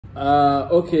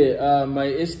Okay, my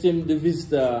esteemed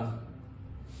visitor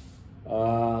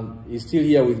is still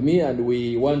here with me, and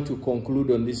we want to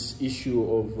conclude on this issue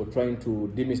of trying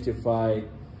to demystify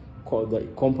the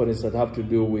components that have to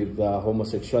do with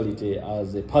homosexuality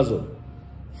as a puzzle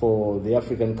for the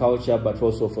African culture, but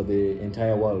also for the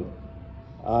entire world.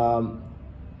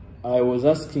 I was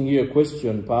asking you a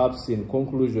question, perhaps in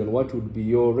conclusion, what would be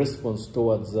your response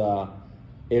towards a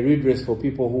redress for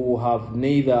people who have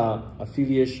neither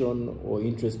affiliation or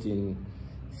interest in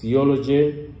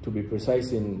theology, to be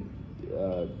precise, in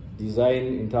design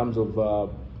in terms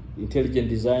of intelligent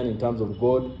design in terms of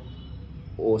God,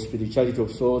 or spirituality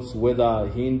of sorts, whether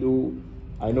Hindu.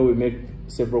 I know we make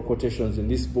several quotations in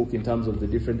this book in terms of the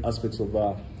different aspects of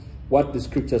what the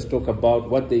scriptures talk about,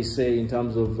 what they say in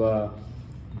terms of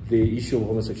the issue of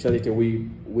homosexuality.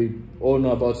 We all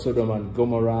know about Sodom and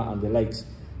Gomorrah and the likes.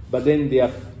 But then there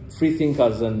are free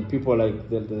thinkers and people like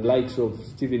the likes of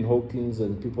Stephen Hawking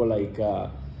and people like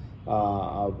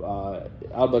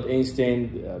Albert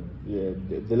Einstein,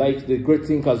 the great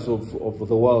thinkers of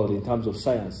the world in terms of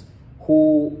science,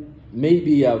 who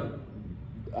maybe are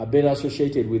better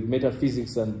associated with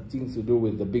metaphysics and things to do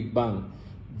with the Big Bang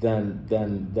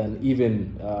than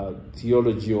even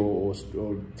theology or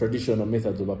traditional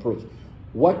methods of approach.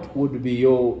 What would be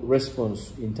your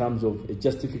response in terms of a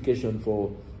justification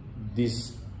for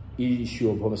this issue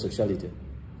of homosexuality?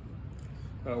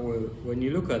 Well, when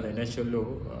you look at the natural law,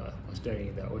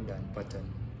 considering the order and pattern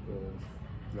of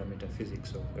the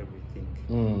metaphysics of everything,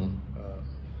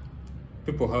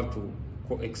 people have to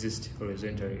coexist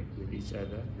horizontally with each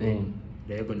other, then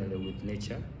diagonally with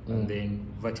nature, and then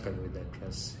vertically with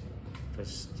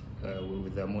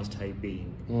with the Most High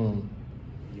Being.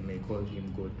 You may call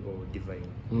him God or divine,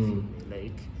 if you may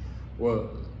like. Well,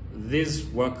 these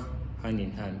work hand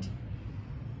in hand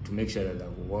to make sure that the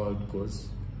world goes,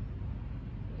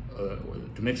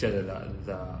 to make sure that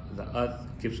the earth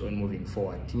keeps on moving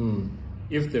forward.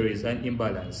 If there is an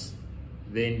imbalance,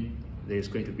 then there is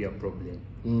going to be a problem.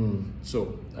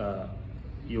 So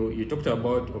you talked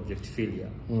about objectophilia,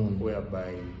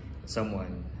 whereby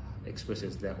someone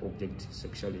expresses their object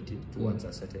sexuality towards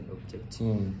a certain object.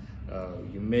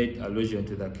 You made allusion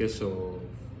to the case of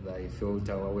the Eiffel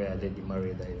Tower, where a lady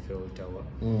married the Eiffel Tower.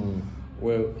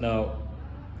 Well, now,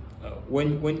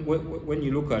 when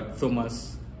you look at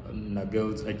Thomas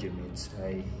Nagel's arguments,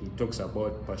 he talks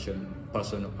about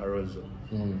personal arousal.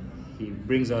 He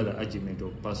brings out the argument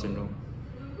of personal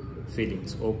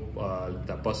feelings, or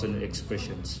the personal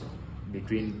expressions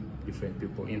between different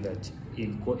people, in that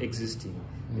in coexisting,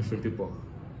 different people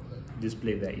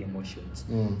display their emotions.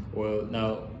 Well,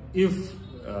 now, if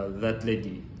that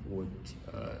lady would,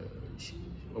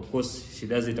 of course, she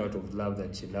does it out of love,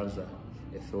 that she loves the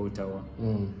Eiffel Tower.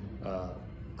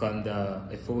 Can the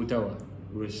Eiffel Tower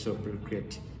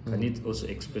reciprocate? Can it also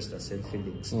express the same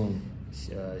feelings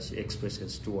she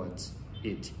expresses towards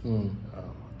it?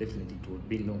 Definitely it would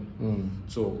be no.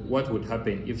 So what would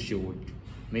happen if she would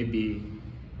maybe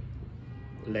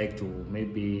like to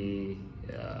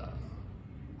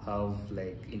have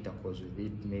like intercourse with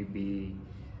it? Maybe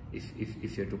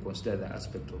if you're to consider the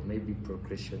aspect of maybe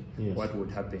procreation, what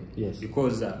would happen?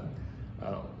 Because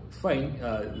fine,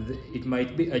 it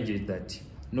might be argued that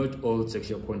not all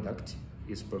sexual conduct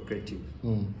is procreative.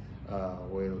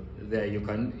 Well, there you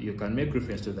can make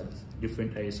reference to that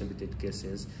different isolated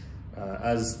cases,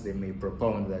 as they may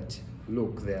propound that,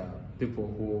 look, there are people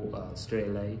who are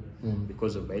sterile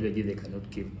because of biology, they cannot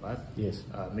give birth.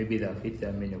 Maybe they have hit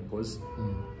their menopause.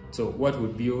 So what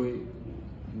would be your,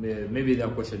 maybe the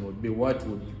question would be, what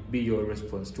would be your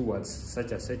response towards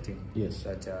such a setting?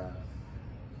 That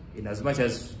in as much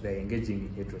as they're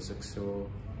engaging in heterosexual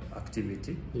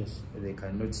activity, they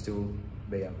cannot still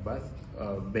bear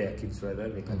kids rather,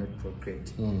 they cannot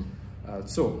procreate.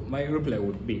 So my reply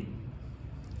would be,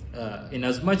 in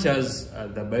as much as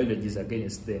the biology is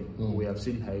against them, we have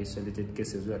seen isolated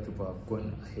cases where people have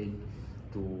gone ahead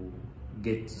to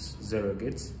get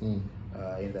surrogates,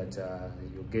 in that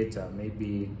you get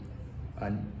maybe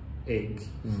an egg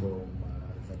from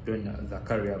the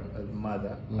carrier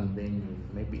mother, and then you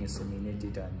maybe inseminate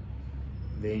it,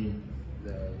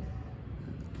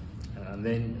 and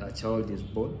then a child is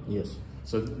born.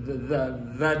 So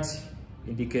that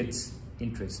indicates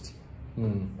interest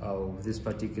of this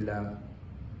particular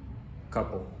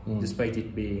couple, despite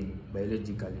it being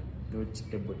biologically not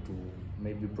able to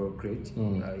maybe procreate.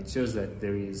 It shows that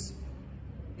there is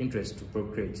interest to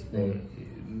procreate,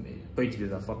 pointing to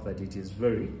the fact that it is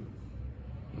very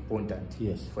important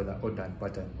for the order and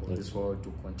pattern of this world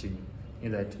to continue.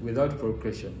 in that without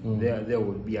procreation, there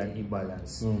would be an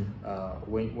imbalance.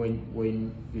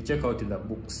 When you check out in the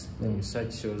books, the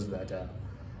research shows that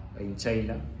in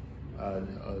China,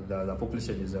 the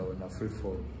population is on a free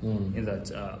fall, in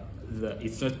that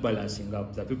it's not balancing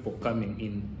up. The people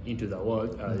coming into the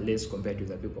world are less compared to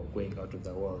the people going out of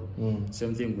the world.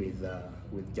 Same thing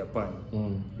with Japan,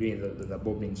 during the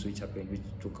bombings which happened, which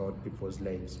took out people's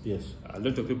lives. Yes, a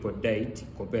lot of people died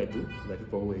compared to the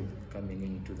people who were coming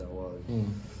into the world.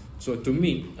 So to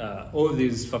me, all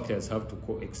these factors have to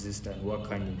coexist and work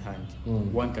hand in hand.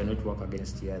 One cannot work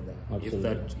against the other. Absolutely. If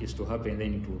that is to happen,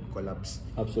 then it will collapse.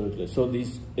 Absolutely. So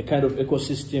this a kind of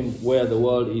ecosystem where the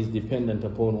world is dependent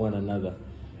upon one another.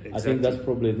 Exactly. I think that's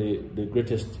probably the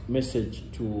greatest message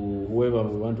to whoever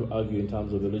we want to argue in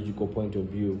terms of a logical point of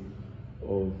view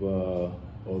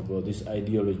of this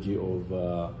ideology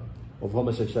of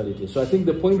homosexuality. So I think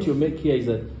the point you make here is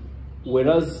that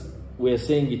whereas we are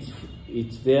saying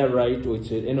it's their right, or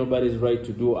it's anybody's right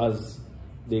to do as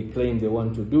they claim they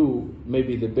want to do,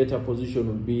 maybe the better position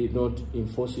would be not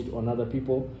enforce it on other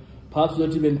people. Perhaps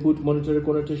not even put monetary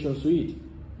connotations to it,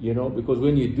 you know, because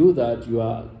when you do that, you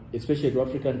are, especially to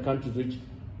African countries,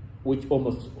 which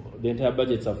almost the entire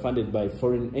budgets are funded by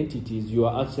foreign entities, you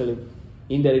are actually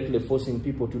indirectly forcing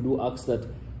people to do acts that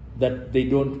they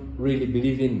don't really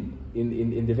believe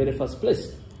in the very first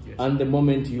place. Yes. And the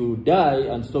moment you die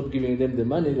and stop giving them the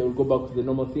money, they will go back to the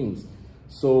normal things.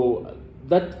 So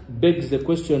that begs the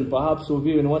question, perhaps, of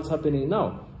even what's happening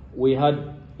now. We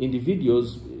had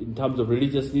individuals, in terms of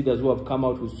religious leaders, who have come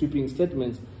out with sweeping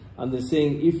statements, and they're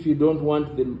saying, if you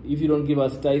don't give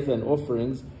us tithe and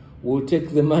offerings, we'll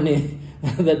take the money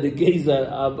that the gays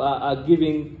are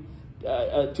giving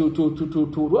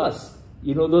to us.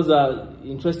 You know, those are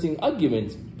interesting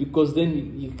arguments, because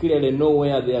then you clearly know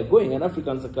where they are going. And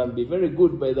Africans can be very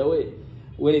good, by the way,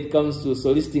 when it comes to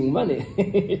soliciting money.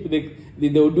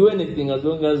 They'll do anything as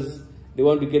long as they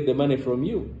want to get the money from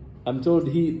you. I'm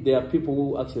told there are people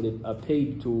who actually are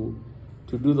paid to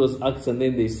do those acts, and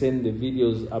then they send the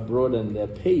videos abroad and they're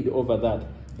paid over that,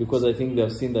 because I think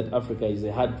they've seen that Africa is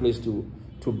a hard place to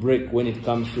break when it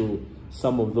comes to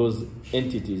some of those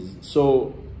entities.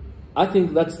 So I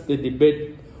think that's the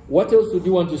debate. What else would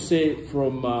you want to say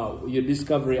from your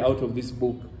discovery out of this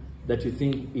book that you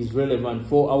think is relevant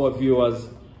for our viewers,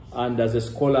 and as a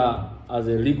scholar, as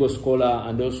a legal scholar,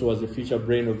 and also as a future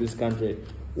brain of this country?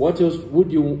 What else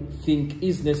would you think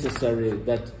is necessary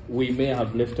that we may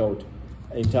have left out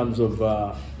in terms of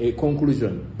a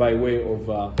conclusion by way of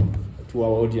to our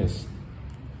audience?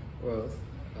 Well,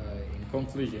 in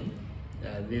conclusion,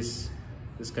 this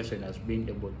discussion has been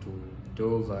able to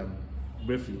delve and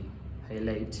briefly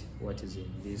highlight what is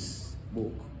in this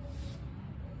book.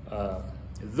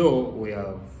 Though we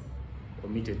have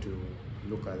omitted to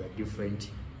look at the different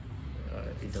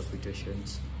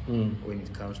interpretations when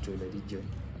it comes to religion,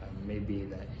 and maybe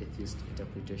the atheist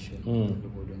interpretation,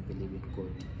 people don't believe in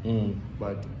God.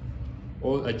 But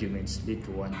all arguments lead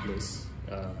to one place,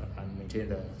 and maintain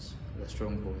the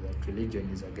stronghold that religion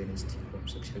is against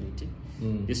homosexuality,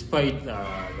 despite the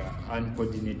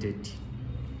uncoordinated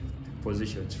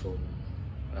positions from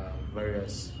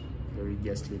various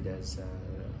religious leaders.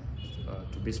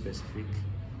 To be specific,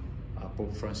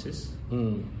 Pope Francis,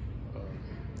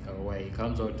 where he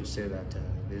comes out to say that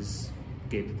these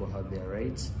gay people have their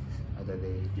rights, and that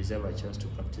they deserve a chance to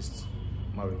practice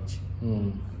marriage,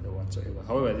 whatsoever.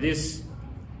 However, this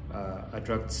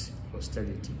attracts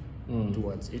hostility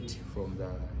towards it from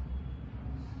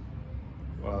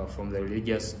the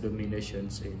religious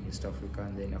dominations in East Africa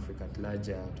and then Africa at large.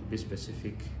 To be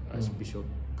specific, as Bishop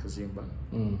Kazimba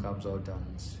comes out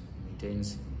and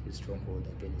maintains his stronghold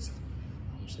against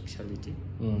homosexuality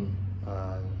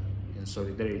in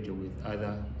solidarity with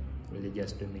other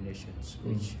religious dominations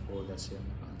which hold the same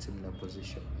and similar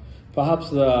position.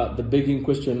 Perhaps the begging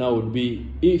question now would be,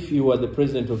 if you are the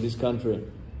president of this country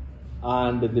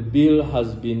and the bill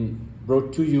has been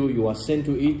brought to you, you are sent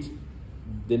to it,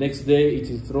 the next day it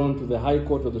is thrown to the High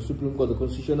Court or the Supreme Court, the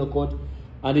Constitutional Court,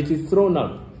 and it is thrown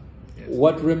out. Yes.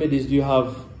 What remedies do you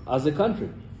have as a country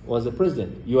or as a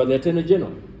president? You are the Attorney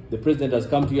General. The president has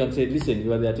come to you and said, listen,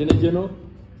 you are the Attorney General,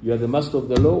 you are the master of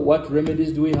the law. What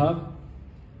remedies do we have?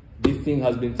 This thing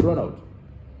has been thrown out.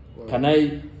 Well, can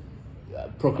I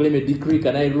proclaim a decree?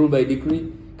 Can I rule by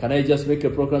decree? Can I just make a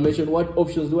proclamation? What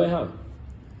options do I have?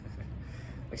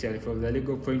 Actually, from the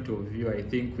legal point of view, I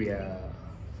think we are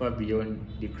far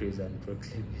beyond decrees and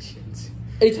proclamations.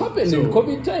 It happened in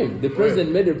COVID time. The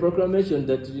president made a proclamation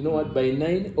that, you know what, by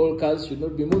 9, all cars should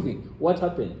not be moving. What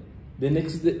happened? The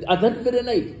next day, at that very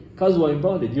night, cars were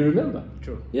impounded. You remember?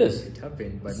 True. Yes. It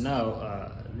happened. But now,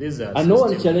 these are... And no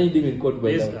one challenged him in court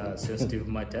by these that. are sensitive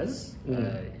matters.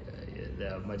 They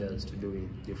are matters to do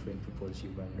with different people's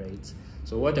human rights.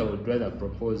 So what I would rather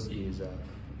propose is,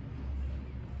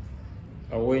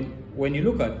 when you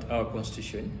look at our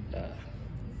constitution,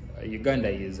 Uganda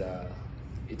is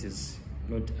it is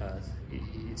not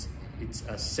it's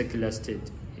a secular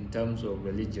state in terms of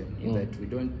religion, in that we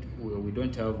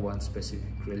don't have one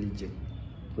specific religion.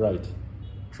 Right.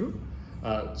 True.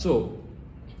 So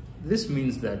this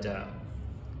means that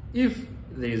if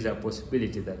there is a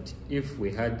possibility that if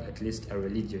we had at least a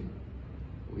religion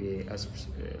we are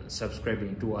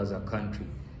subscribing to as a country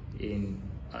in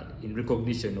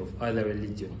recognition of other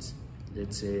religions,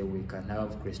 let's say we can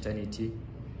have Christianity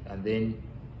and then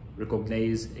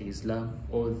recognize Islam,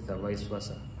 or the vice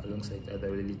versa alongside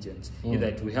other religions, in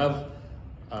that we have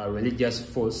a religious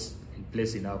force in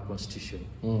place in our constitution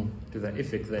to the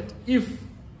effect that if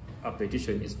a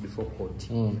petition is before court,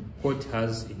 court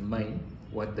has in mind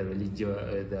what the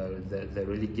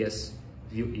religious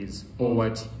view is, or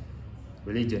what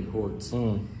religion holds.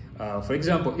 For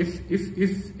example,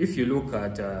 if you look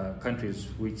at countries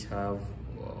which have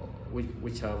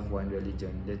one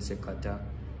religion, let's say Qatar,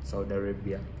 Saudi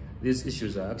Arabia, these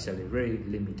issues are actually very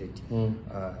limited.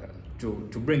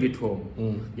 To bring it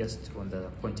home, just on the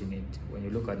continent, when you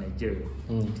look at Nigeria,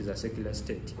 it is a secular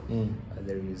state.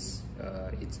 There is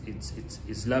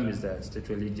Islam is the state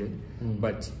religion,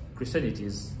 but Christianity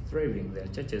is thriving. There are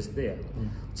churches there.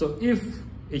 So if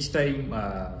each time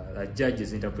a judge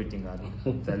is interpreting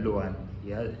the law and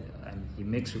he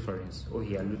makes reference, or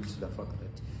he alludes to the fact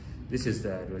that this is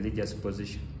the religious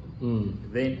position,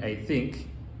 then I think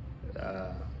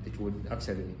it would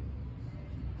actually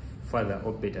further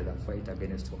or better the fight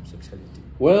against homosexuality.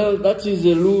 Well, that is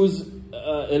a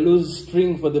loose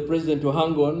string for the president to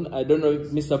hang on. I don't know, if,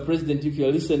 Mr. President, if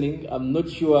you're listening, I'm not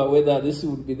sure whether this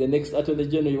would be the next Attorney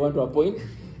General you want to appoint,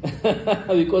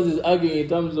 because he's arguing in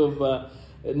terms of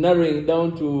narrowing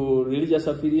down to religious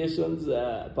affiliations.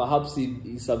 Perhaps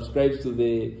he subscribes to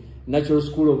the natural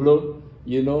school of law,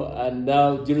 you know, and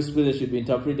now jurisprudence should be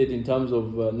interpreted in terms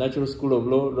of natural school of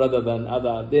law rather than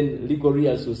other. Then legal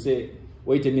readers will say,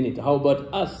 wait a minute, how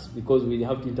about us? Because we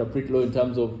have to interpret law in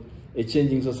terms of a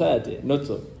changing society, not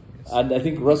so. Yes. And I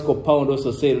think Roscoe Pound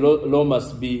also said law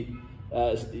must be,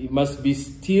 it must be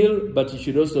still, but it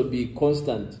should also be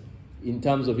constant in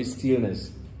terms of its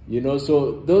stillness. You know,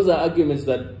 so those are arguments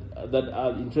that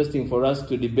are interesting for us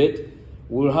to debate.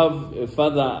 We'll have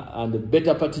further and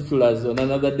better particulars on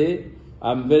another day.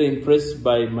 I'm very impressed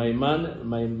by my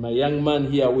young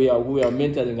man here. We are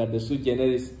mentoring at the Sui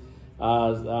Generis,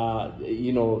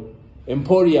 you know,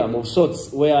 emporium of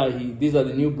sorts, where these are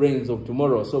the new brains of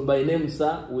tomorrow. So by name,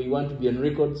 sir, we want to be on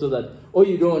record so that, oh,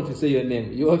 you don't want to say your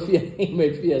name. You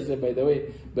may fear, say, by the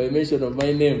way, by mention of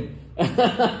my name.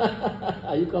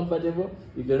 Are you comfortable?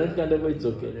 If you're not comfortable, it's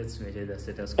okay. Let's measure the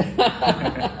status quo.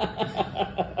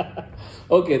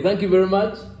 Okay, thank you very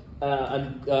much.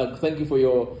 And thank you for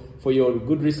your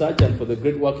good research and for the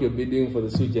great work you'll be doing for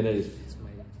the Sui Generis. It's my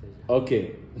pleasure.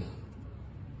 Okay.